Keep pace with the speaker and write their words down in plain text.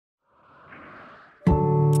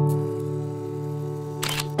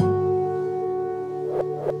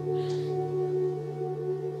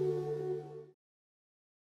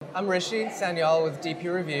I'm Rishi Sanyal with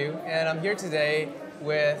DPReview, and I'm here today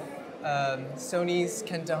with Sony's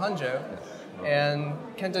Kenta Honjo. And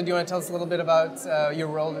Kenta, do you want to tell us a little bit about your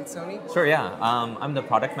role at Sony? Sure, yeah. I'm the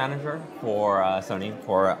product manager for Sony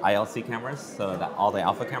for ILC cameras, so that all the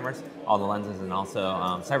alpha cameras, all the lenses, and also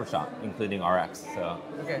Cybershot, including RX. So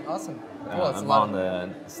okay, awesome. Cool. I'm on the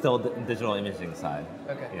still digital imaging side.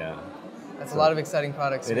 Okay. Yeah. That's a lot of exciting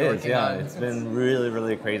products. It is, yeah. On. It's been really,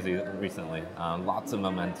 really crazy recently. Lots of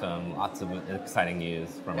momentum, lots of exciting news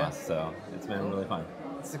from us, so it's been really fun.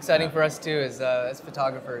 It's exciting for us too, as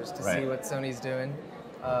photographers, to see what Sony's doing.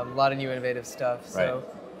 A lot of new innovative stuff. So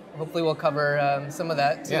hopefully we'll cover some of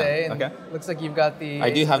that today. Yeah, okay. Looks like you've got the. I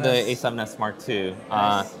do have the A7S Mark II.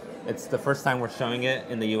 Nice. It's the first time we're showing it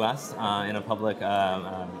in the U.S. In a public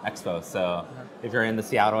expo. So if you're in the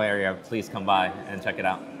Seattle area, please come by and check it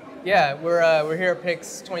out. Yeah, we're here at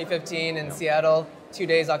PIX2015 in Seattle, 2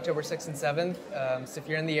 days, October 6th and 7th. So if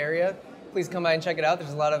you're in the area, please come by and check it out.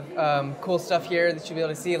 There's a lot of cool stuff here that you'll be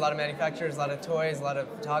able to see, a lot of manufacturers, a lot of toys, a lot of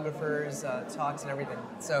photographers, talks and everything.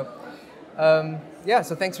 So yeah,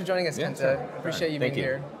 so thanks for joining us, Kenta. Sure. Appreciate you being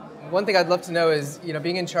here. One thing I'd love to know is,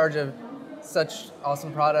 being in charge of such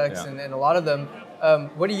awesome products and a lot of them,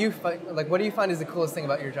 what do you find is the coolest thing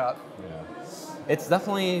about your job? It's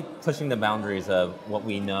definitely pushing the boundaries of what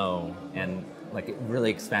we know and really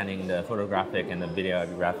expanding the photographic and the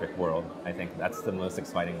videographic world. I think that's the most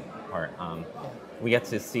exciting part. We get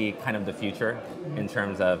to see kind of the future in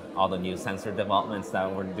terms of all the new sensor developments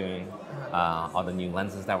that we're doing, all the new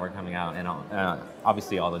lenses that were coming out, and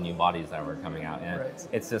obviously all the new bodies that were coming out. And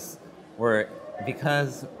it's just,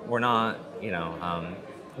 because we're not,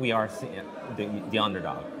 we are the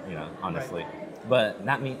underdog, honestly. But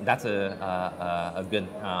that's a good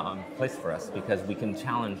place for us because we can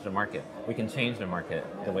challenge the market. We can change the market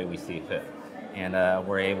the way we see fit. And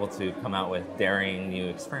we're able to come out with daring new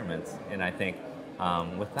experiments. And I think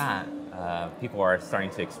with that, people are starting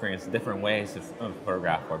to experience different ways to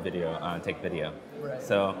photograph or take video.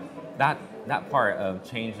 So that part of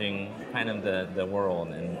changing kind of the world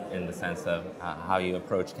in the sense of how you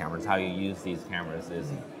approach cameras, how you use these cameras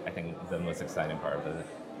is, I think, the most exciting part of it.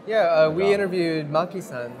 Yeah, we interviewed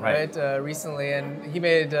Maki-san recently, and he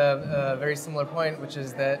made a very similar point, which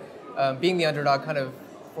is that being the underdog kind of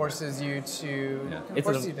forces you to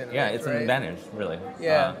innovate. Yeah, it's an advantage, really.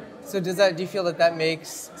 Yeah. So do you feel that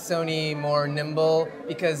makes Sony more nimble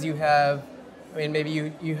because you have,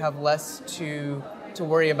 maybe you have less to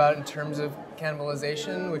worry about in terms of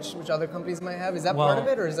cannibalization, which other companies might have? Is that part of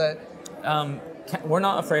it, or is that? We're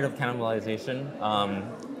not afraid of cannibalization.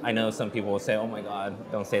 I know some people will say, "Oh my God,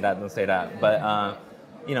 don't say that." But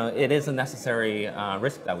it is a necessary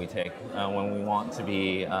risk that we take when we want to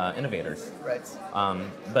be innovators. Right.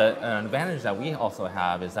 But an advantage that we also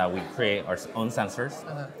have is that we create our own sensors,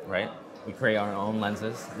 right? We create our own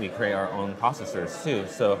lenses. We create our own processors too.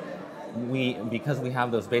 So because we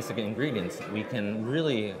have those basic ingredients, we can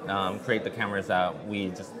really create the cameras that we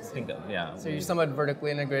just think of. Yeah. So you're somewhat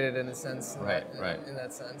vertically integrated in a sense. Right. In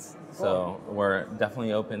that sense. Cool. So we're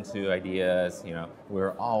definitely open to ideas.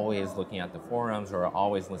 We're always looking at the forums. We're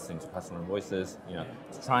always listening to customer voices.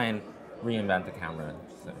 To try and reinvent the camera.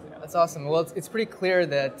 So, yeah. That's awesome. Well, it's pretty clear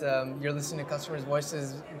that you're listening to customers'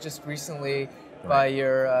 voices just recently. By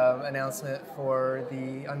your announcement for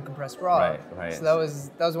the uncompressed RAW. Right. So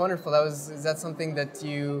that was wonderful. Is that something that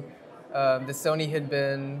you, that Sony had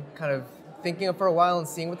been kind of thinking of for a while and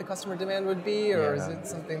seeing what the customer demand would be, or is it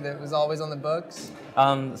something that was always on the books?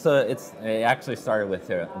 So it actually started with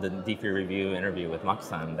the DPReview interview with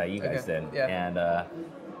Maki-san that you guys did,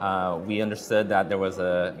 and we understood that there was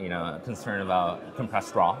a concern about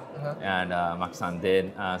compressed RAW, and Maki-san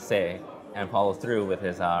did say and follow through with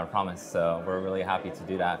his promise. So we're really happy to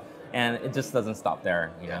do that. And it just doesn't stop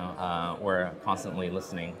there. We're constantly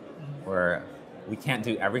listening. We can't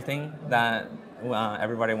do everything that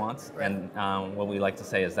everybody wants. And what we like to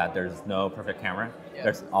say is that there's no perfect camera.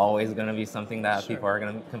 There's always going to be something that people are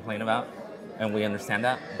going to complain about. And we understand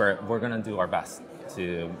that, but we're going to do our best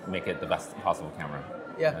to make it the best possible camera.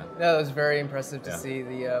 No, it was very impressive to see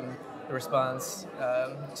the response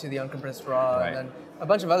to the uncompressed RAW, and then a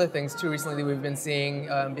bunch of other things too recently we've been seeing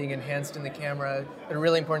being enhanced in the camera that are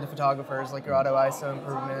really important to photographers, like your auto ISO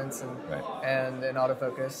improvements and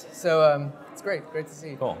autofocus. So it's great to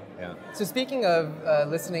see. Cool, yeah. So speaking of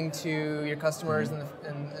listening to your customers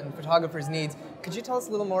and photographers' needs, could you tell us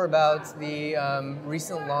a little more about the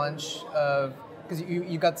recent launch of, because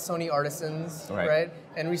you got the Sony Artisans, right?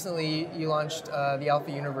 And recently you launched the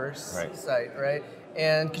Alpha Universe site, right?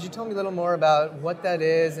 And could you tell me a little more about what that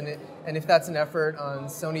is and if that's an effort on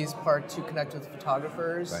Sony's part to connect with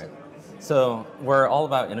photographers? So we're all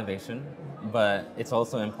about innovation, but it's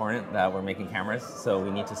also important that we're making cameras, so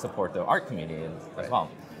we need to support the art community as well.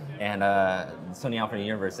 And Sony Alpha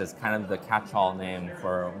Universe is kind of the catch-all name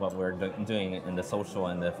for what we're doing in the social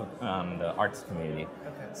and the arts community.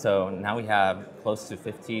 So now we have close to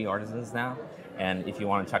 50 artisans now, and if you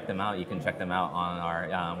want to check them out, you can check them out on our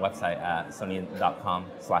website at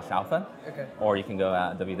sony.com/alpha, or you can go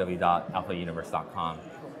at www.alphauniverse.com.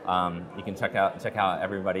 You can check out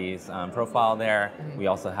everybody's profile there. We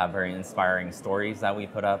also have very inspiring stories that we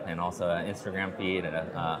put up, and also an Instagram feed and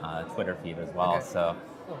a Twitter feed as well.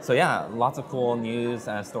 So yeah, lots of cool news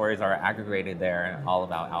stories are aggregated there, all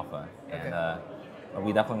about Alpha, and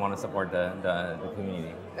we definitely want to support the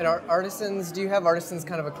community. And artisans, do you have artisans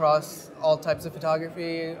kind of across all types of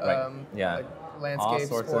photography? Yeah. Like landscape,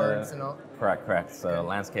 sports, and all? Correct. So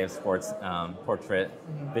landscape, sports, portrait,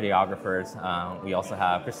 videographers. We also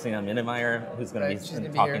have Christina Minnemeyer, who's going to be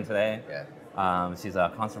talking today. She's a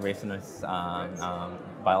conservationist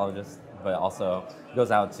biologist, but also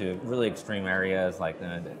goes out to really extreme areas like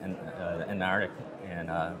the Antarctic and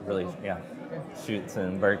really shoots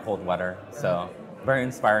in very cold weather. So very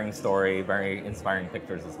inspiring story, very inspiring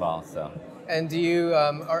pictures as well. So. And do you,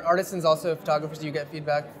 are artisans also photographers? Do you get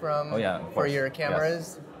feedback from for your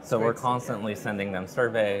cameras? Yes. So we're constantly sending them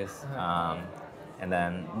surveys, and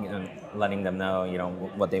then letting them know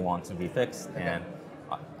what they want to be fixed. And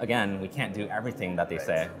again, we can't do everything that they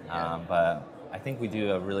say, but I think we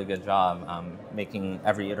do a really good job making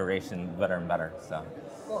every iteration better and better. So.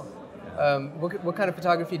 Cool. What kind of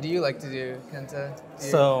photography do you like to do, Kenta?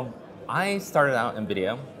 So I started out in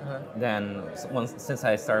video. Then since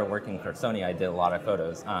I started working for Sony, I did a lot of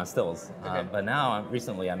photos, stills. But now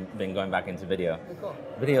recently I've been going back into video. Cool.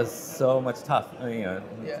 Video is so much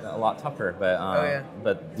a lot tougher.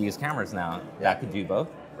 But these cameras now that could do both.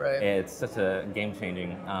 Right. It's such a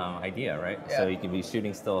game-changing idea, right? So you can be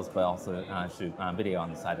shooting stills, but also shoot video on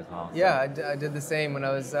the side as well. Yeah, I did the same when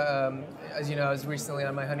I was, as you know, I was recently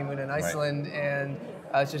on my honeymoon in Iceland, and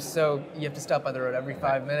I was just you have to stop on the road every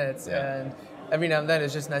 5 minutes, and every now and then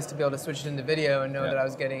it's just nice to be able to switch it into video and know that I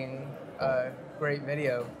was getting great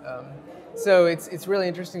video. So it's really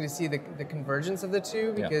interesting to see the convergence of the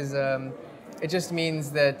two, because it just means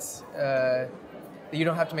that you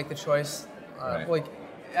don't have to make the choice. Like,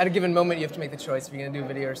 at a given moment, you have to make the choice if you're going to do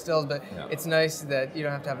video or stills, but it's nice that you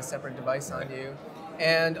don't have to have a separate device on you.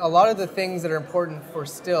 And a lot of the things that are important for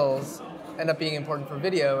stills end up being important for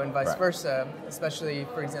video, and vice versa, especially,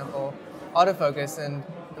 for example, autofocus. And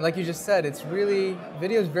like you just said,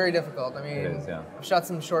 video is very difficult. I mean, I've shot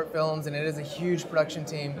some short films, and it is a huge production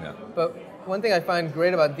team. But one thing I find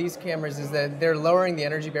great about these cameras is that they're lowering the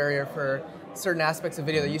energy barrier for certain aspects of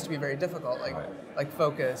video that used to be very difficult, like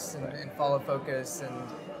focus and follow focus and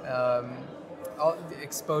all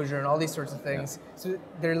exposure and all these sorts of things. So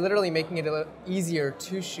they're literally making it a little easier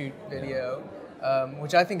to shoot video,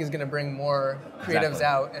 which I think is going to bring more creatives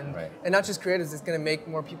out, and not just creatives. It's going to make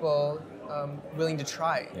more people willing to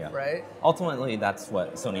try. Right. Ultimately, that's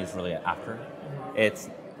what Sony is really after.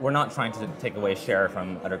 We're not trying to take away share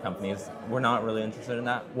from other companies. We're not really interested in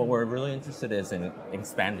that. What we're really interested in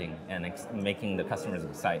expanding and making the customers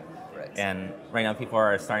excite. And right now people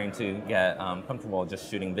are starting to get comfortable just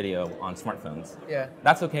shooting video on smartphones.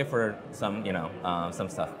 That's okay for some, some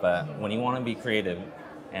stuff, but when you want to be creative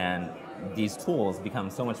and these tools become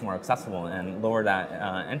so much more accessible and lower that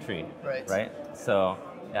entry, right? So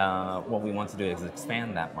what we want to do is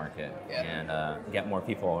expand that market and get more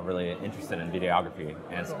people really interested in videography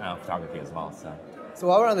and photography as well. So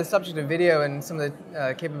while we're on the subject of video and some of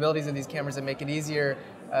the capabilities of these cameras that make it easier,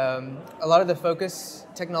 a lot of the focus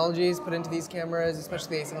technologies put into these cameras,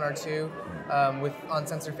 especially the A7R2 with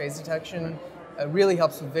on-sensor phase detection, really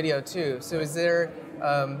helps with video too. So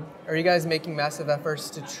are you guys making massive efforts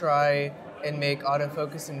to try and make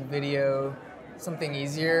autofocus in video something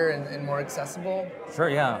easier and more accessible? Sure,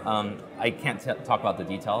 I can't talk about the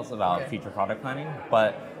details about future product planning,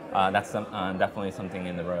 but that's definitely something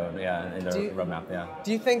in the roadmap.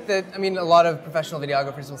 Do you think that, a lot of professional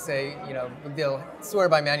videographers will say, they'll swear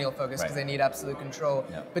by manual focus because they need absolute control.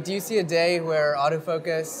 But do you see a day where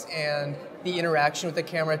autofocus and the interaction with the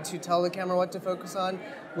camera to tell the camera what to focus on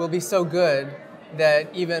will be so good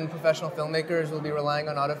that even professional filmmakers will be relying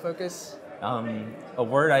on autofocus? A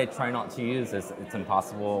word I try not to use is it's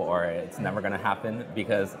impossible or it's never going to happen,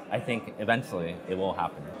 because I think eventually it will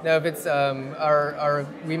happen. No, if it's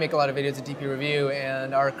we make a lot of videos at DPReview,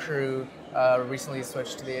 and our crew recently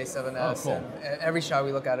switched to the A7S. Oh, cool. And every shot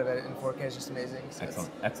we look at of it in 4K is just amazing. So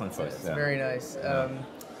excellent choice. It's very nice.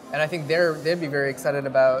 And I think they'd be very excited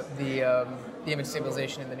about the image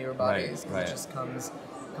stabilization in the newer bodies, because it just comes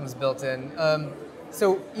comes built in.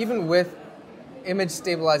 So even with image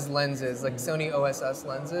stabilized lenses, like Sony OSS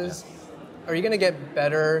lenses, are you going to get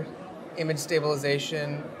better image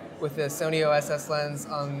stabilization with the Sony OSS lens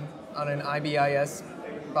on an IBIS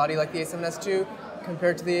body like the A7S II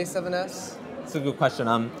compared to the A7S? It's a good question.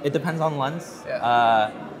 It depends on lens.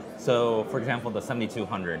 Yeah. So, for example, the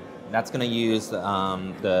 7200, that's going to use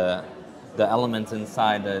the elements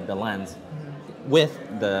inside the lens with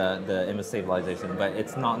the image stabilization, but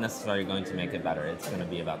it's not necessarily going to make it better. It's going to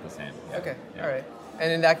be about the same. Okay, all right.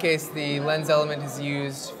 And in that case, the lens element is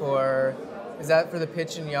used for, is that for the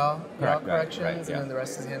pitch and yaw corrections, right, and then the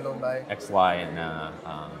rest is handled by XY and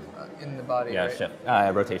in the body, right? shift,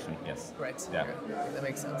 rotation, yes. Right. Yeah. Okay. That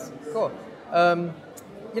makes sense. Cool.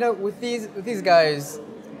 With these guys,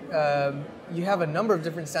 you have a number of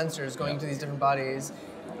different sensors going to these different bodies.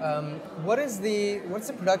 What's the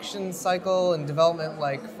production cycle and development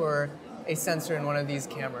like for a sensor in one of these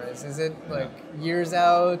cameras? Is it like years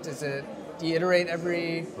out? Do you iterate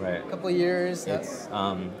every couple of years? It's,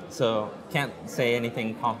 so can't say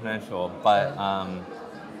anything confidential, but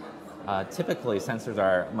typically sensors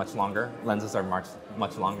are much longer, lenses are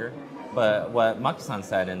much longer. But what Maki-san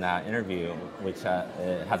said in that interview, which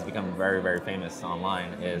has become very, very famous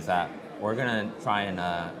online, is that we're going to try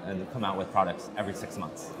and come out with products every 6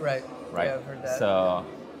 months. Right. Right. Yeah, I've heard that. So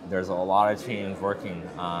there's a lot of teams working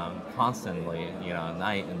constantly,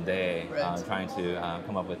 night and day, trying to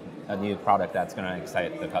come up with a new product that's going to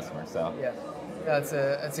excite the customer. So yeah, that's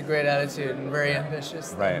a great attitude and very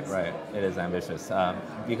ambitious. Right. It is ambitious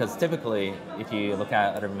because typically, if you look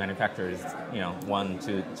at other manufacturers, 1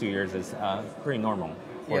 to 2 years is pretty normal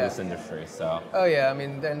for this industry. So. Oh yeah, I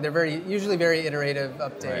mean, then they're usually very iterative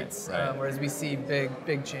updates, whereas we see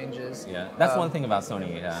big changes. Yeah, that's one thing about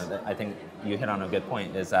Sony. I think you hit on a good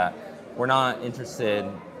point. Is that we're not interested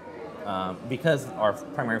because our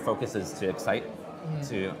primary focus is to excite,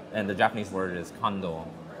 and the Japanese word is kando.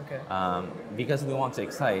 Okay. Because we want to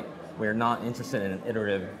excite, we're not interested in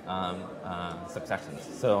iterative successions.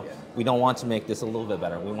 So we don't want to make this a little bit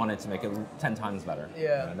better. We wanted to make it 10 times better.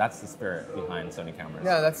 Yeah. That's the spirit behind Sony cameras.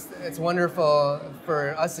 Yeah, it's wonderful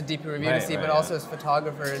for us at DPReview to see, but also as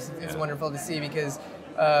photographers, it's wonderful to see because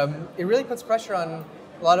it really puts pressure on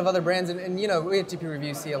a lot of other brands. And we at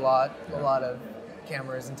DPReview see a lot of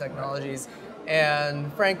cameras and technologies.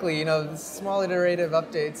 And frankly, small iterative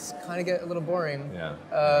updates kind of get a little boring. Yeah.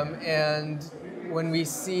 And when we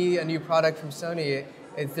see a new product from Sony,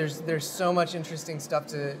 there's so much interesting stuff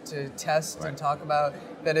to test and talk about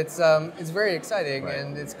that it's very exciting,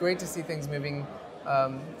 and it's great to see things moving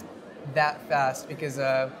that fast because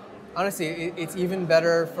honestly, it's even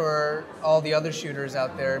better for all the other shooters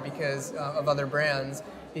out there because of other brands.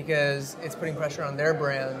 Because it's putting pressure on their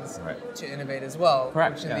brands to innovate as well,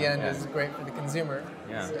 which in the end is great for the consumer.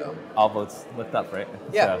 Yeah. So. All boats lift up, right?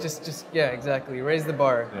 Yeah, just exactly. Raise the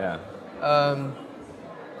bar. Yeah.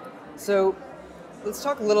 So let's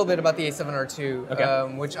talk a little bit about the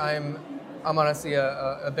A7R2, which I'm honestly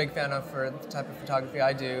a big fan of for the type of photography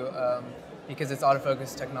I do, because its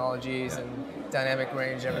autofocus technologies and dynamic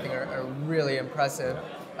range and everything are really impressive.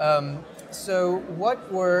 So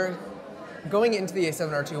going into the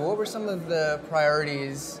A7R2, what were some of the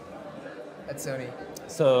priorities at Sony?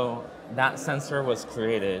 So that sensor was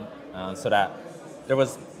created so that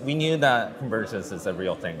we knew that convergence is a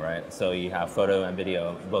real thing, right? So you have photo and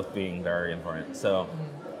video both being very important. So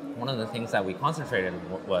one of the things that we concentrated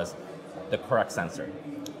was the correct sensor.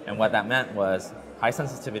 And what that meant was high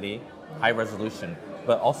sensitivity, high resolution,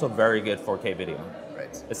 but also very good 4K video.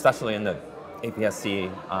 Right. Especially in the APS-C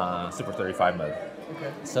Super 35 mode.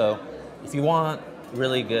 Okay. So if you want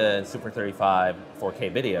really good Super 35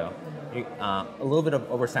 4K video, a little bit of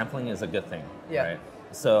oversampling is a good thing, right?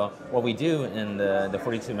 So what we do in the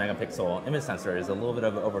 42 megapixel image sensor is a little bit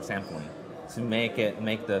of oversampling to make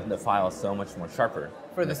the file so much more sharper.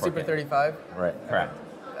 For the Super 35? Right, correct.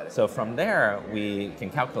 So from there, we can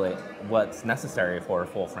calculate what's necessary for a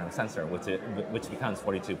full frame sensor, which becomes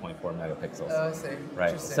 42.4 megapixels. Oh, I see.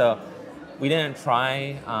 Right. So we didn't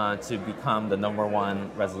try to become the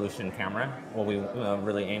 #1 resolution camera. What we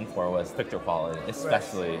really aimed for was picture quality,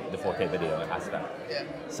 especially the 4K video aspect. Yeah.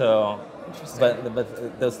 So,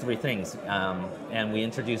 but those three things, and we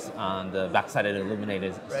introduced the back-sided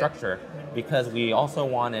illuminated structure because we also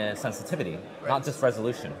wanted sensitivity, not just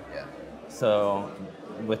resolution. Yeah. So,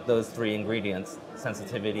 with those three ingredients,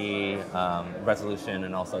 sensitivity, resolution,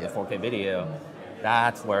 and also the 4K video,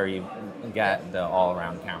 that's where you get the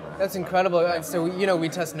all-around camera. That's incredible. So we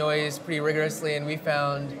test noise pretty rigorously, and we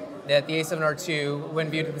found that the A7R2, when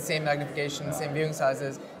viewed at the same magnification, same viewing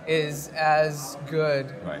sizes, is as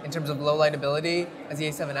good in terms of low light ability as the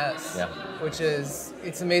A7S, which is,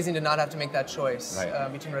 it's amazing to not have to make that choice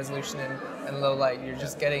between resolution and low light. You're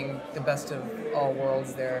just getting the best of all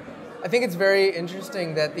worlds there. I think it's very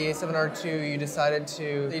interesting that the A7R2,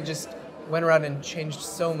 you just went around and changed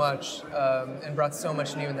so much and brought so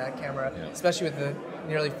much new in that camera, especially with the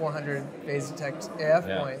nearly 400 phase detect AF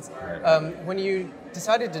points. When you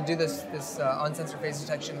decided to do this on-sensor phase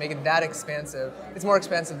detection, make it that expansive, it's more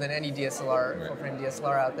expansive than any DSLR, full-frame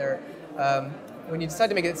DSLR out there. When you decided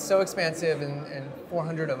to make it so expansive and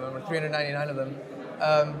 400 of them, or 399 of them,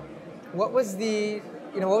 what was the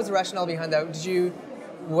rationale behind that?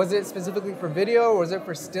 Was it specifically for video, or was it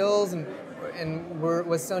for stills? And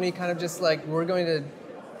was Sony kind of just like, we're going to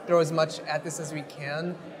throw as much at this as we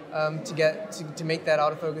can to make that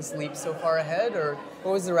autofocus leap so far ahead, or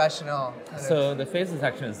what was the rationale? So the phase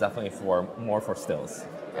detection is definitely more for stills.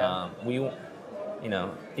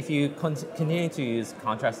 If you continue to use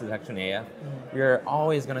contrast detection AF, you're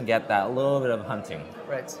always going to get that little bit of hunting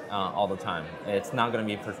all the time. It's not going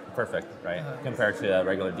to be perfect, right? Compared to a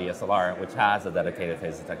regular DSLR, which has a dedicated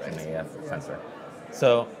phase detection AF sensor.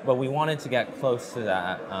 So, but we wanted to get close to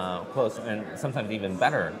that, and sometimes even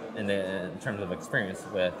better in terms of experience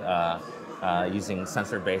with using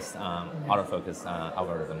sensor-based autofocus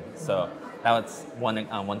algorithm. So that was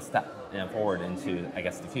one step forward into, I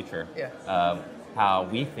guess, the future of how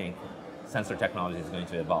we think sensor technology is going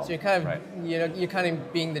to evolve. So you're kind of, you're kind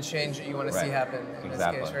of being the change that you want to see happen in this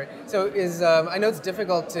case, right? So I know it's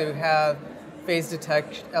difficult to have phase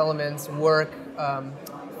detect elements work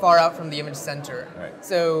far out from the image center.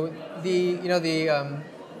 So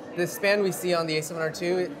the span we see on the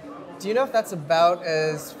A7R2, do you know if that's about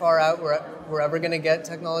as far out we're ever going to get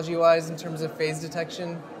technology-wise in terms of phase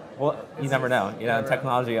detection? Well, you never know.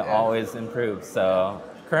 Technology always improves. So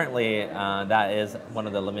currently, that is one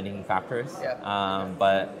of the limiting factors.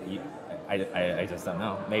 But I just don't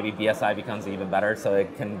know. Maybe BSI becomes even better, so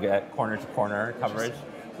it can get corner-to-corner coverage.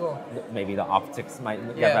 Cool. Maybe the optics might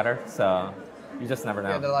get better. So you just never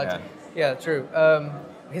know. True.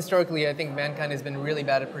 Historically, I think mankind has been really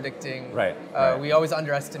bad at predicting. We always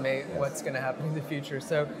underestimate what's going to happen in the future.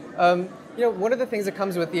 So, one of the things that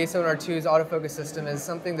comes with the A7R2's autofocus system is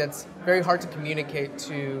something that's very hard to communicate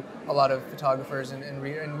to a lot of photographers,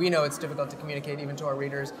 and we know it's difficult to communicate even to our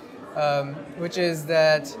readers, which is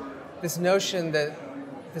that this notion that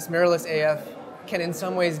this mirrorless AF can in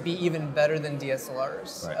some ways be even better than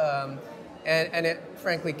DSLRs. And it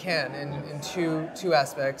frankly can in two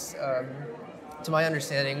aspects, to my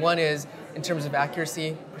understanding. One is in terms of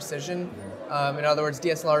accuracy, precision. In other words,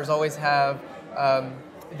 DSLRs always have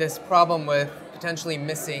this problem with potentially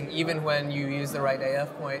missing even when you use the right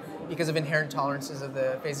AF point because of inherent tolerances of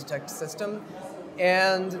the phase detect system.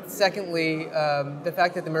 And secondly, the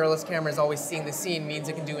fact that the mirrorless camera is always seeing the scene means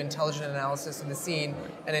it can do intelligent analysis of the scene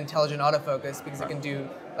and intelligent autofocus, because it can do,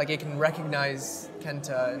 it can recognize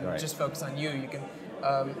Kenta and just focus on you. You can,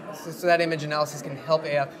 so that image analysis can help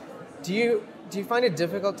AF. Do you find it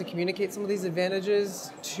difficult to communicate some of these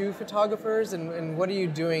advantages to photographers, and what are you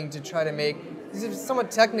doing to try to make these are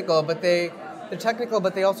somewhat technical, but they're technical,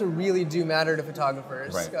 but they also really do matter to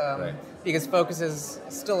photographers, because focus is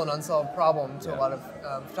still an unsolved problem to a lot of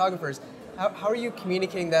photographers. How are you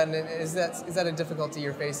communicating that, and is that a difficulty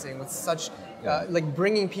you're facing with such,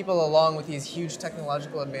 bringing people along with these huge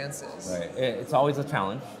technological advances? It's always a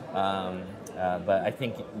challenge, but I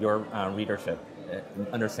think your readership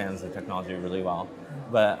understands the technology really well.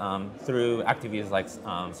 But through activities like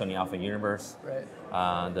Sony Alpha Universe,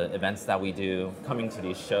 the events that we do, coming to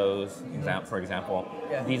these shows, for example,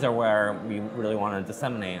 these are where we really want to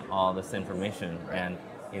disseminate all this information and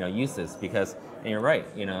use this, because, and you're right,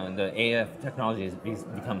 the AF technology has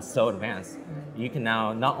become so advanced. You can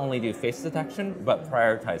now not only do face detection, but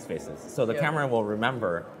prioritize faces. So the camera will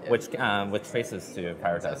remember which faces to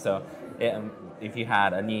prioritize. So if you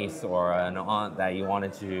had a niece or an aunt that you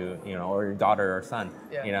wanted to, or your daughter or son,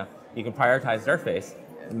 you can prioritize their face,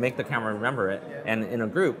 make the camera remember it, and in a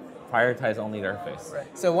group, prioritize only their face.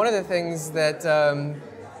 So one of the things that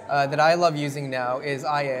that I love using now is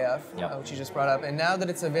IAF, which you just brought up, and now that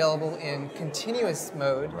it's available in continuous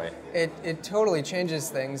mode, it totally changes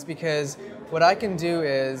things, because what I can do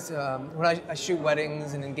is when I shoot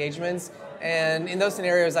weddings and engagements, and in those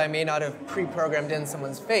scenarios I may not have pre-programmed in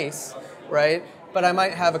someone's face, but I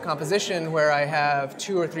might have a composition where I have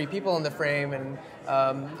 2 or 3 people in the frame, and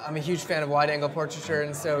I'm a huge fan of wide-angle portraiture,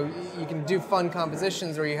 and so you can do fun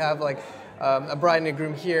compositions where you have a bride and a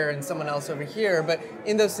groom here and someone else over here. But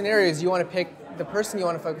in those scenarios, you want to pick the person you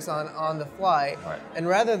want to focus on the fly. Right. And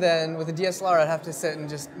rather than with a DSLR, I'd have to sit and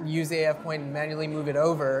just use the AF point and manually move it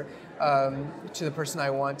over to the person I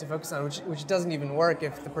want to focus on, which doesn't even work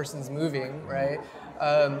if the person's moving, right?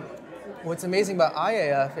 What's amazing about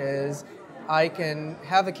IAF is I can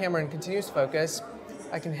have the camera in continuous focus.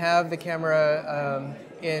 I can have the camera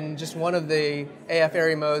in just one of the AF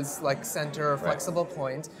area modes, like center or flexible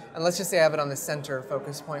point. And let's just say I have it on the center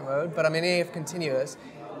focus point mode, but I'm in AF continuous,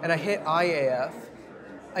 and I hit IAF.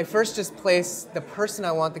 I first just place the person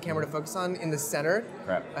I want the camera to focus on in the center.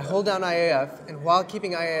 Right. I hold down IAF, and while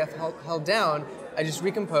keeping IAF held down, I just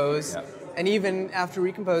recompose. Yep. And even after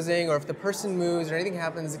recomposing, or if the person moves or anything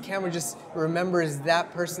happens, the camera just remembers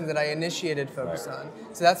that person that I initiated focus on.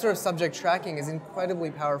 So that sort of subject tracking is incredibly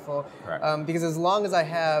powerful because as long as I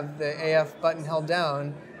have the AF button held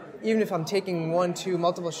down, even if I'm taking 1, 2,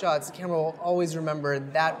 multiple shots, the camera will always remember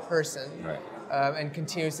that person and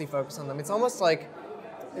continuously focus on them. It's almost like,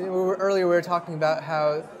 earlier we were talking about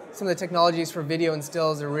how some of the technologies for video and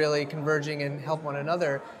stills are really converging and help one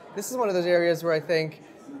another. This is one of those areas where I think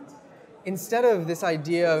instead of this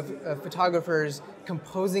idea of photographers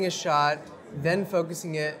composing a shot, then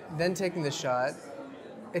focusing it, then taking the shot,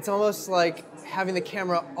 it's almost like having the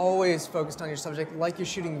camera always focused on your subject, like you're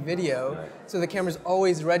shooting video, so the camera's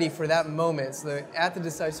always ready for that moment. So that at the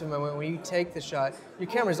decisive moment when you take the shot, your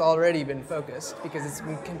camera's already been focused because it's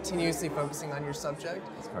been continuously focusing on your subject.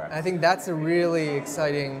 That's correct. And I think that's a really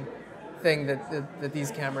exciting thing that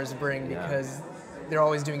these cameras bring because they're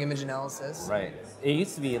always doing image analysis. Right. It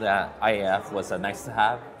used to be that IAF was a nice to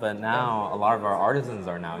have, but now a lot of our artisans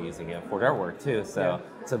are now using it for their work too. So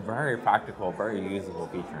it's a very practical, very usable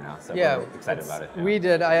feature now. So we're excited about it. We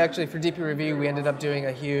did. I actually, for DPReview, we ended up doing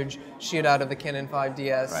a huge shootout of the Canon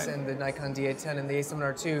 5DS and the Nikon D810 and the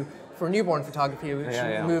A7R II for newborn photography, which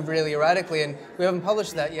moved really erratically. And we haven't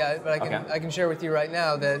published that yet, but I can share with you right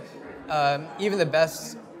now that even the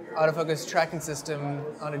best autofocus tracking system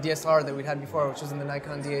on a DSLR that we'd had before, which was in the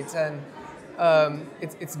Nikon D810,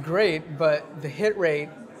 it's great, but the hit rate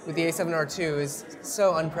with the A7R II is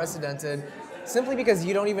so unprecedented, simply because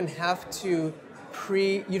you don't even have to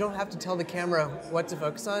you don't have to tell the camera what to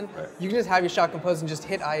focus on. You can just have your shot composed and just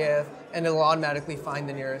hit IF, and it'll automatically find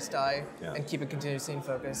the nearest eye and keep it continuously in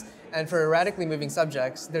focus. And for erratically moving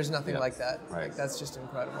subjects, there's nothing like that. Like, that's just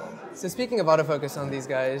incredible. So speaking of autofocus on these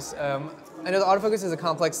guys, I know the autofocus is a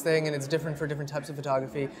complex thing and it's different for different types of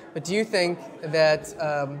photography, but do you think that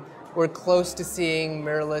we're close to seeing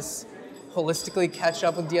mirrorless holistically catch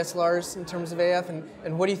up with DSLRs in terms of AF?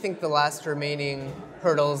 And what do you think the last remaining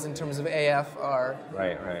hurdles in terms of AF are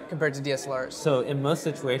compared to DSLRs? So in most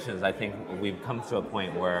situations, I think we've come to a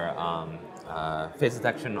point where face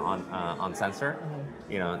detection on sensor,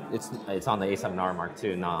 you know, it's on the A7R Mark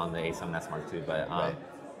II, not on the A7S Mark II, but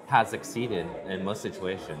has exceeded in most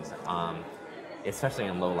situations, especially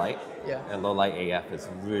in low light. And low light AF is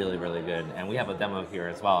really, really good. And we have a demo here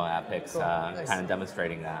as well at PIX, kind of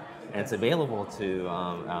demonstrating that. And it's available to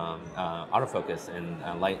autofocus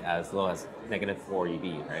in light as low as -4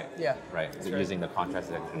 EB, right? Using the contrast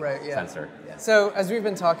detection sensor. So as we've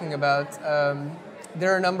been talking about,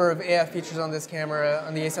 there are a number of AF features on this camera,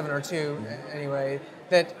 on the A7R II anyway,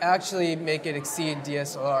 that actually make it exceed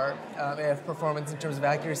DSLR AF performance in terms of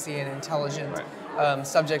accuracy and intelligent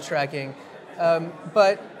subject tracking.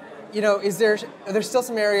 But you know, are there still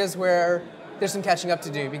some areas where there's some catching up to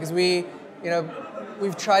do? Because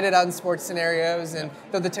we've tried it out in sports scenarios, and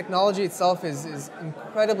though the technology itself is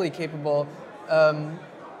incredibly capable,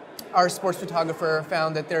 our sports photographer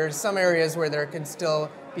found that there are some areas where there can still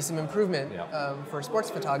be some improvement for sports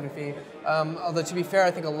photography. Although to be fair,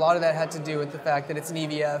 I think a lot of that had to do with the fact that it's an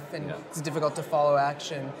EVF and it's difficult to follow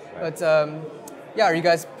action. But are you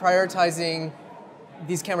guys prioritizing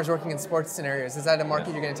these cameras working in sports scenarios? Is that a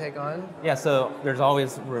market you're going to take on? Yeah, so there's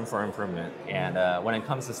always room for improvement, and when it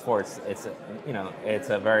comes to sports, it's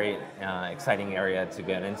a very exciting area to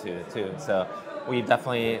get into too. So we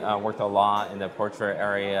definitely worked a lot in the portrait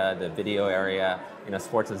area, the video area.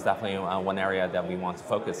 Sports is definitely one area that we want to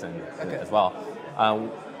focus in as well.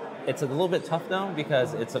 It's a little bit tough though,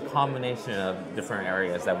 because it's a combination of different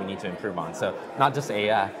areas that we need to improve on. So not just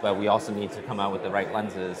AF, but we also need to come out with the right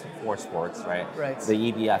lenses for sports, right? The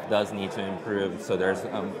EBF does need to improve, so there's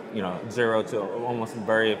 0 to almost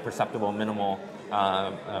very perceptible minimal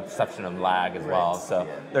perception of lag as well. So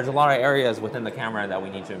there's a lot of areas within the camera that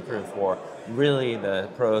we need to improve for really the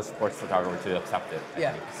pro sports photographer to accept it.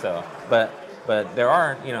 I think. So, but there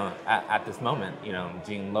are, at this moment,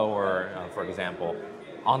 Gene Lower, for example,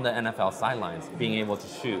 on the NFL sidelines, being able to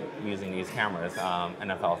shoot using these cameras,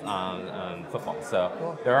 NFL football. So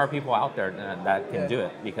there are people out there that can do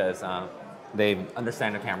it, because they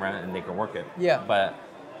understand the camera and they can work it. Yeah. But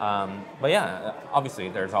yeah, obviously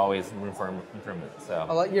there's always room for improvement.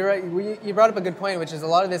 So you're right. You brought up a good point, which is a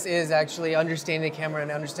lot of this is actually understanding the camera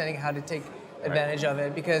and understanding how to take advantage of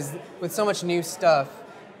it. Because with so much new stuff,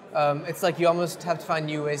 it's like you almost have to find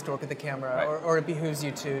new ways to work with the camera, or it behooves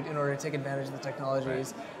you to in order to take advantage of the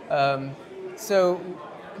technologies. So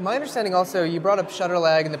my understanding also, you brought up shutter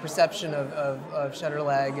lag and the perception of shutter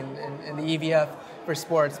lag and the EVF for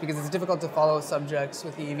sports, because it's difficult to follow subjects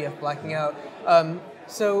with the EVF blacking out.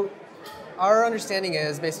 So our understanding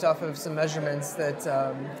is, based off of some measurements that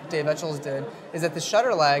Dave Etchells did, is that the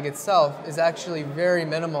shutter lag itself is actually very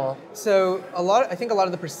minimal. So I think a lot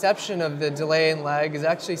of the perception of the delay and lag is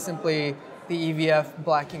actually simply the EVF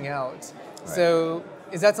blacking out. Right. So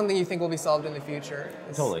is that something you think will be solved in the future?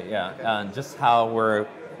 Totally, yeah. Okay. Just how we're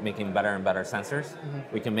making better and better sensors,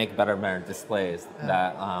 we can make better and better displays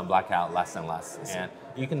that black out less and less. And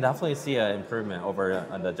you can definitely see an improvement over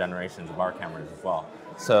the generations of our cameras as well.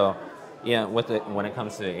 So, yeah, when it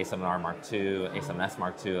comes to A7R Mark II, A7S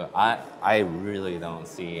Mark II, I really don't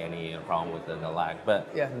see any problem with the lag.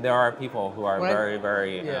 But there are people who are very.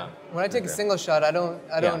 When I take a single shot, I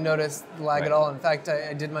don't notice the lag at all. In fact,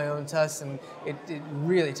 I did my own tests, and it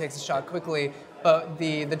really takes a shot quickly. But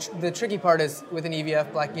the tricky part is with an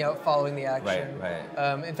EVF blacking out following the action.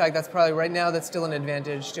 Right. In fact, that's probably right now that's still an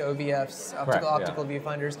advantage to OVFs, optical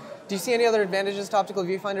viewfinders. Do you see any other advantages to optical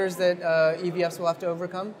viewfinders that EVFs will have to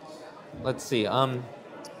overcome? Let's see.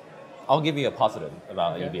 I'll give you a positive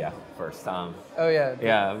about EVF first. Oh yeah.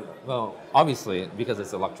 Yeah. Well, obviously, because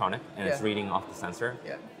it's electronic and it's reading off the sensor,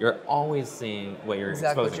 you're always seeing what you're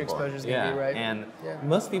exposing what your exposure is going to be, right? And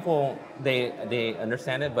most people they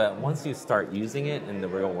understand it, but once you start using it in the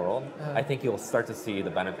real world, I think you'll start to see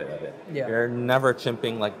the benefit of it. Yeah. You're never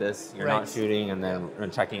chimping like this. You're not shooting and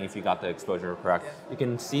then checking if you got the exposure correct. You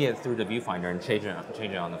can see it through the viewfinder and change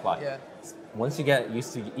it on the fly. Yeah. Once you get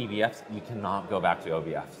used to EVFs, you cannot go back to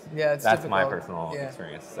OVFs. Yeah, it's That's difficult. my personal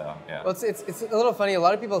experience. So yeah. Well, it's a little funny. A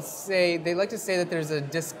lot of people they like to say that there's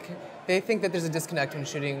they think that there's a disconnect when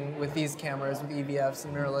shooting with these cameras, with EVFs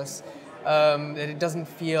and mirrorless. That it doesn't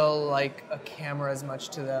feel like a camera as much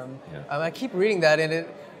to them. Yeah. I keep reading that, and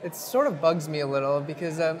it sort of bugs me a little,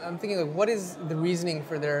 because I'm thinking, like, what is the reasoning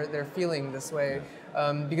for their feeling this way?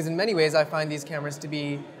 Because in many ways, I find these cameras to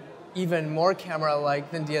be even more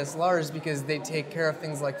camera-like than DSLRs, because they take care of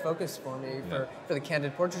things like focus for me, for the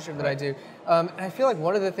candid portraiture that I do. And I feel like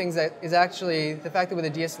one of the things that is actually the fact that with a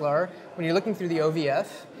DSLR, when you're looking through the OVF,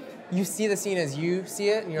 you see the scene as you see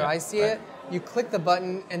it and your eyes see it. You click the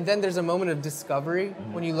button, and then there's a moment of discovery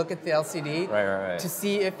when you look at the LCD to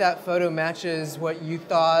see if that photo matches what you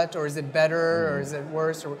thought, or is it better, or is it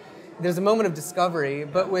worse, or there's a moment of discovery.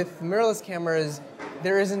 But with mirrorless cameras,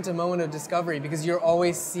 there isn't a moment of discovery, because you're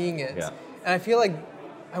always seeing it. Yeah. And I feel like,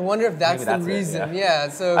 I wonder if that's the reason.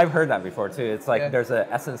 So I've heard that before too. It's like there's an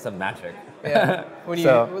essence of magic. Yeah. When you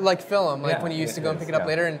like film, like when you used to go and pick it up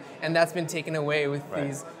later, and that's been taken away with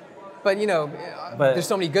these. But there's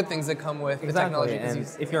so many good things that come with the technology. And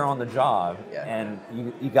if you're on the job and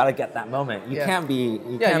you got to get that moment, you can't be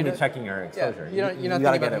checking your exposure. You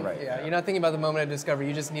got to get it right. You're not thinking about the moment of discovery.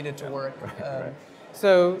 You just need it to work.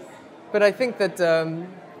 But I think that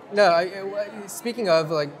speaking of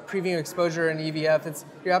like previewing exposure and EVF,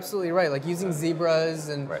 you're absolutely right. Like using zebras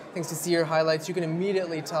and things to see your highlights, you can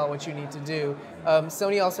immediately tell what you need to do.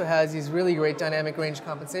 Sony also has these really great dynamic range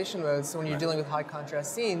compensation modes. So when you're dealing with high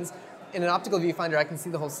contrast scenes, in an optical viewfinder, I can see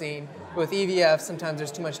the whole scene. But with EVF, sometimes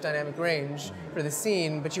there's too much dynamic range for the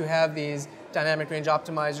scene, but you have these dynamic range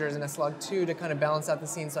optimizers and S-Log2 to kind of balance out the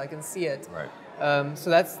scene so I can see it. Right. So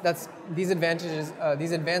that's these advances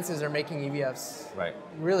are making EVFs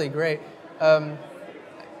really great. I'm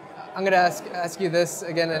going to ask you this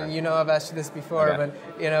again, and I've asked you this before, but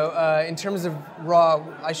in terms of RAW,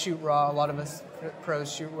 I shoot RAW. A lot of us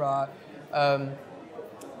pros shoot RAW.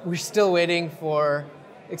 We're still waiting for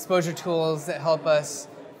exposure tools that help us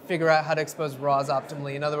figure out how to expose RAWs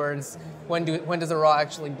optimally. In other words, when does a RAW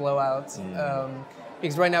actually blow out?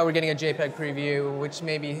 Because right now we're getting a JPEG preview, which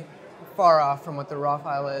may be far off from what the RAW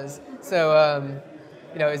file is. So,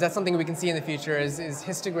 is that something we can see in the future? Is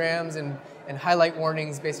histograms and highlight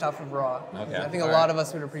warnings based off of RAW? Okay. I think a lot of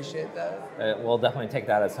us would appreciate that. We'll definitely take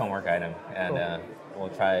that as homework item, and we'll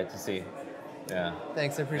try to see. Yeah.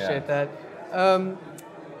 Thanks, I appreciate that.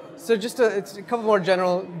 So just it's a couple more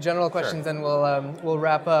general questions, and we'll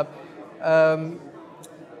wrap up.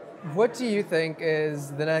 What do you think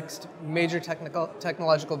is the next major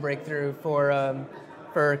technological breakthrough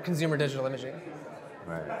for consumer digital imaging?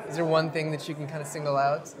 Right. Is there one thing that you can kind of single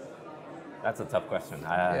out? That's a tough question.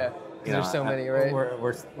 There's so many, right?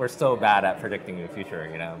 We're so bad at predicting the future,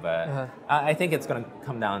 but I think it's going to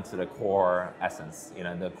come down to the core essence,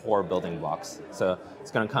 the core building blocks. So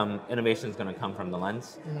innovation is going to come from the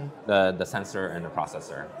lens, the sensor, and the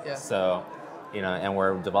processor. Yeah. So, and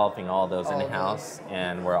we're developing all those in-house,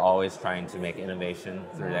 and we're always trying to make innovation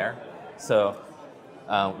through there. So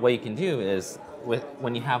what you can do is,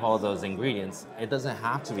 when you have all those ingredients, it doesn't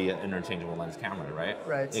have to be an interchangeable lens camera, right?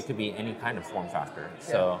 Right. It could be any kind of form factor.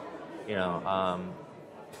 So,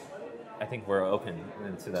 I think we're open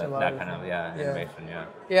to that kind of innovation. Yeah.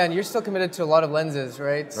 Yeah, and you're still committed to a lot of lenses,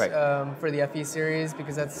 right? Right. For the FE series,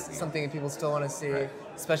 because that's something that people still want to see,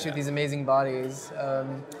 especially with these amazing bodies.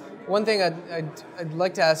 One thing I'd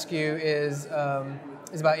like to ask you is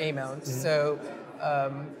about A-mount. So,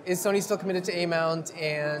 is Sony still committed to A-mount?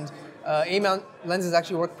 And A-mount lenses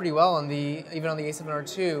actually work pretty well even on the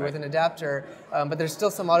A7R2 with an adapter, but there's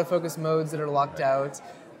still some autofocus modes that are locked out.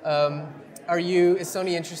 Is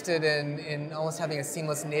Sony interested in almost having a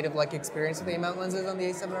seamless native-like experience with A-mount lenses on the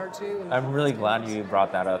A7R2? I'm really glad you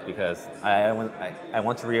brought that up, because I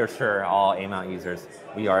want to reassure all A-mount users,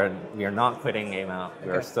 we are not quitting A-mount.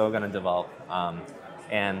 We are still going to develop.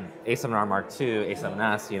 And A7R Mark II,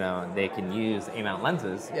 A7S, they can use A-mount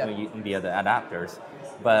lenses via the adapters.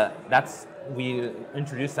 But we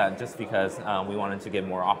introduced that just because we wanted to give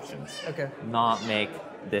more options, not make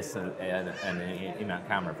this an A-mount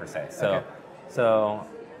camera per se. So,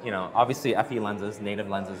 obviously FE lenses, native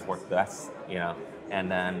lenses work best, and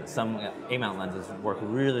then some A-mount lenses work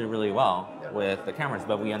really, really well with the cameras,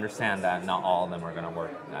 but we understand that not all of them are going to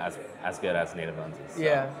work as good as native lenses. So.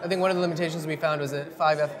 Yeah, I think one of the limitations we found was that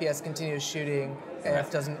 5 FPS continuous shooting,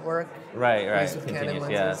 AF doesn't work. Right. With Canon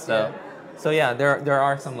lenses. So there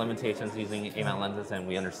are some limitations using A-mount lenses, and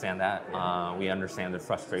we understand that. We understand the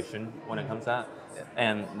frustration when it comes to that,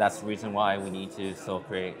 and that's the reason why we need to still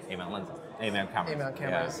create A-mount lenses. A-mount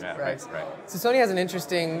cameras. Right. So Sony has an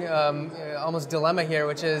interesting almost dilemma here,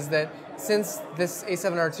 which is that since this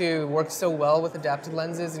A7R2 works so well with adapted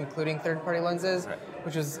lenses, including third-party lenses,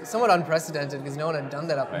 which was somewhat unprecedented because no one had done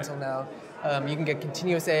that up until now, you can get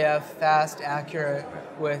continuous AF, fast, accurate,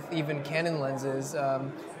 with even Canon lenses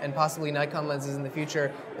and possibly Nikon lenses in the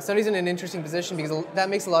future. Sony's in an interesting position because that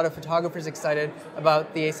makes a lot of photographers excited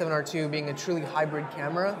about the A7R2 being a truly hybrid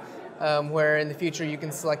camera, where in the future you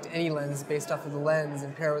can select any lens based off of the lens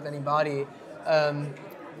and pair it with any body.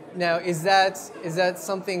 Now, is that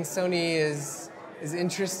something Sony is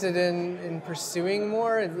interested in pursuing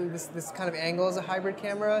more? This kind of angle as a hybrid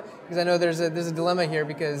camera? Because I know there's a dilemma here,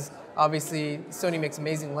 because obviously Sony makes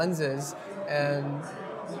amazing lenses, and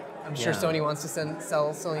I'm sure Sony wants to sell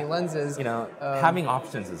Sony lenses. Having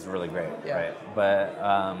options is really great, right? But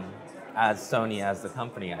as Sony, as the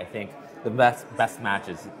company, I think the best match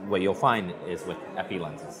is what you'll find is with FE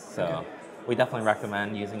lenses. So we definitely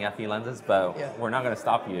recommend using FE lenses, but we're not going to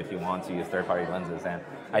stop you if you want to use third-party lenses. And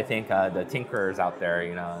I think the tinkerers out there,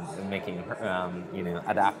 making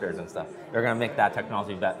adapters and stuff, they're going to make that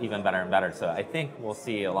technology even better and better. So I think we'll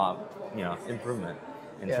see a lot, improvement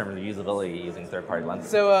in terms of usability using third-party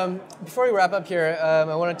lenses. So before we wrap up here,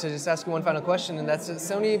 I wanted to just ask you one final question, and that's that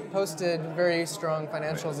Sony posted very strong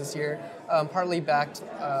financials this year, partly backed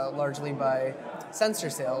largely by sensor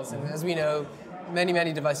sales. And as we know,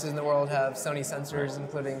 many devices in the world have Sony sensors,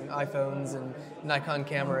 including iPhones and Nikon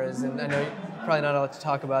cameras, and I know you're probably not allowed to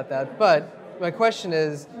talk about that, but my question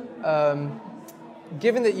is,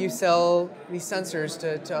 given that you sell these sensors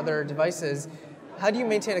to other devices, how do you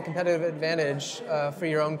maintain a competitive advantage for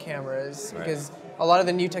your own cameras? Because a lot of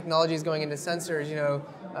the new technology is going into sensors,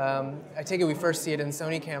 I take it we first see it in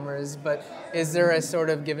Sony cameras, but is there a sort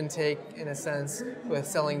of give and take, in a sense, with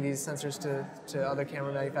selling these sensors to other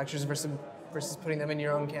camera manufacturers versus putting them in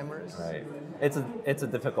your own cameras? Right. It's a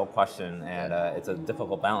difficult question, and it's a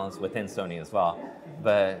difficult balance within Sony as well.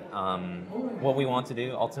 But what we want to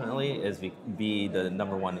do ultimately is be the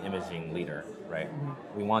 #1 imaging leader, right?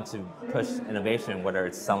 We want to push innovation, whether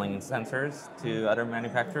it's selling sensors to other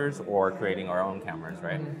manufacturers or creating our own cameras,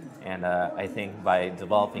 right? And I think by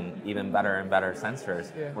developing even better and better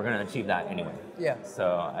sensors, we're going to achieve that anyway. Yeah.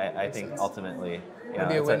 So I think ultimately, it'd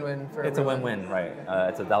be a win-win for everyone. It's a win-win, right?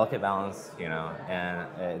 It's a delicate balance, and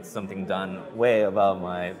it's something done way above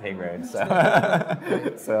my pay grade. So,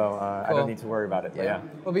 cool. I don't need to worry about it. Yeah.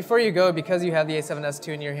 Well, before you go, because you have the A7S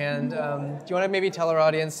II in your hand, do you want to maybe tell our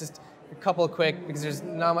audience just a couple of quick, because there's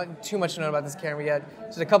not too much to know about this camera yet,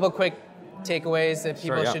 just a couple of quick takeaways that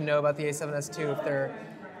people should know about the A7S II if they're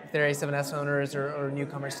A7S owners or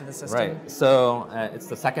newcomers to the system? Right. So it's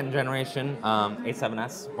the second generation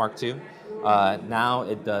A7S Mark II. Now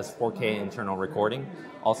it does 4K internal recording,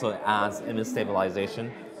 also adds image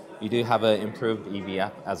stabilization, You do have an improved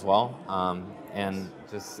EVF as well, and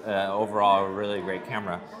just overall a really great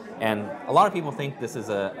camera. And a lot of people think this is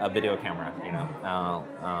a video camera, you know,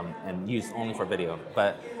 and used only for video.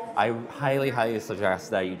 But I highly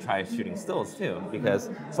suggest that you try shooting stills too, because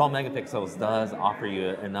 12 megapixels does offer you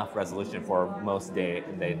enough resolution for most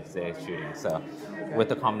day-to-day shooting. So with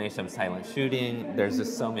the combination of silent shooting, there's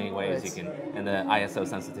just so many ways you can, and the ISO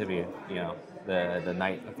sensitivity, you know, the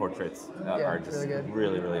night portraits are just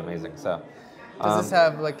really amazing. So. Does this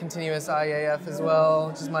have like continuous IAF as well,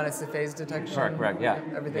 just minus the phase detection? Correct, yeah.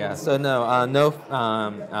 Everything. Yeah, so no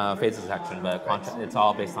phase detection, but it's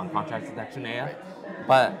all based on contrast detection AF. Right.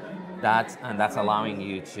 But that's allowing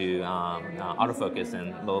you to autofocus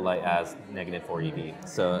in low light as -4 EV.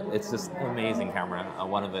 So it's just an amazing camera,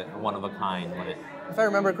 one of a kind. If I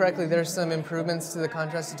remember correctly, there's some improvements to the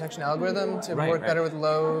contrast detection algorithm to work better with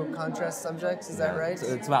low contrast subjects. Is that right? So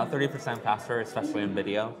it's about 30% faster, especially in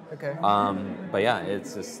video. Okay. But yeah,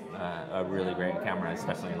 it's just a really great camera,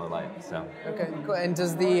 especially in low light. So. Okay, cool. And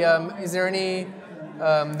does the is there any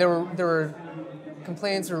there were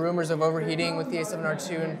complaints or rumors of overheating with the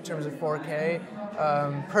A7R2 in terms of 4K.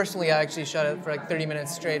 Personally, I actually shot it for like 30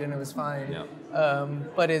 minutes straight and it was fine. Yeah.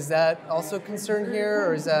 But is that also a concern here,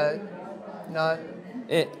 or is that not?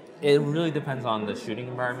 It really depends on the shooting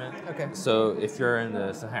environment. Okay. So if you're in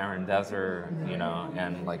the Saharan desert, you know,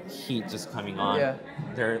 and like heat just coming on,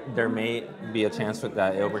 there may be a chance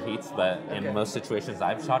that it overheats, but in most situations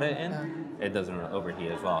I've shot it in, it doesn't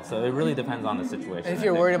overheat as well. So it really depends on the situation. And if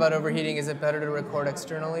you're worried about overheating, is it better to record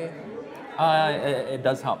externally? It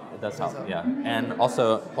does help. It does help. Yeah. And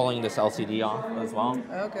also pulling this LCD off as well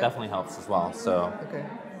definitely helps as well. So. Okay.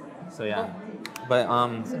 So yeah. But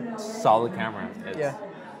solid camera.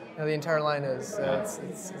 No, the entire line is.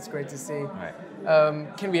 It's great to see. Right.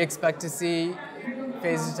 Can we expect to see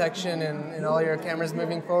phase detection in all your cameras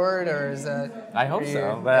moving forward, or is that? I hope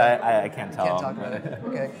so, but I can't tell. Can't talk about it.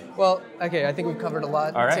 Okay. Well, okay. I think we've covered a lot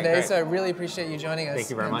today, so I really appreciate you joining us. Thank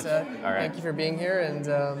you very much. Thank you for being here, and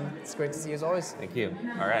it's great to see you as always. Thank you.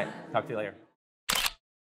 All right. Talk to you later.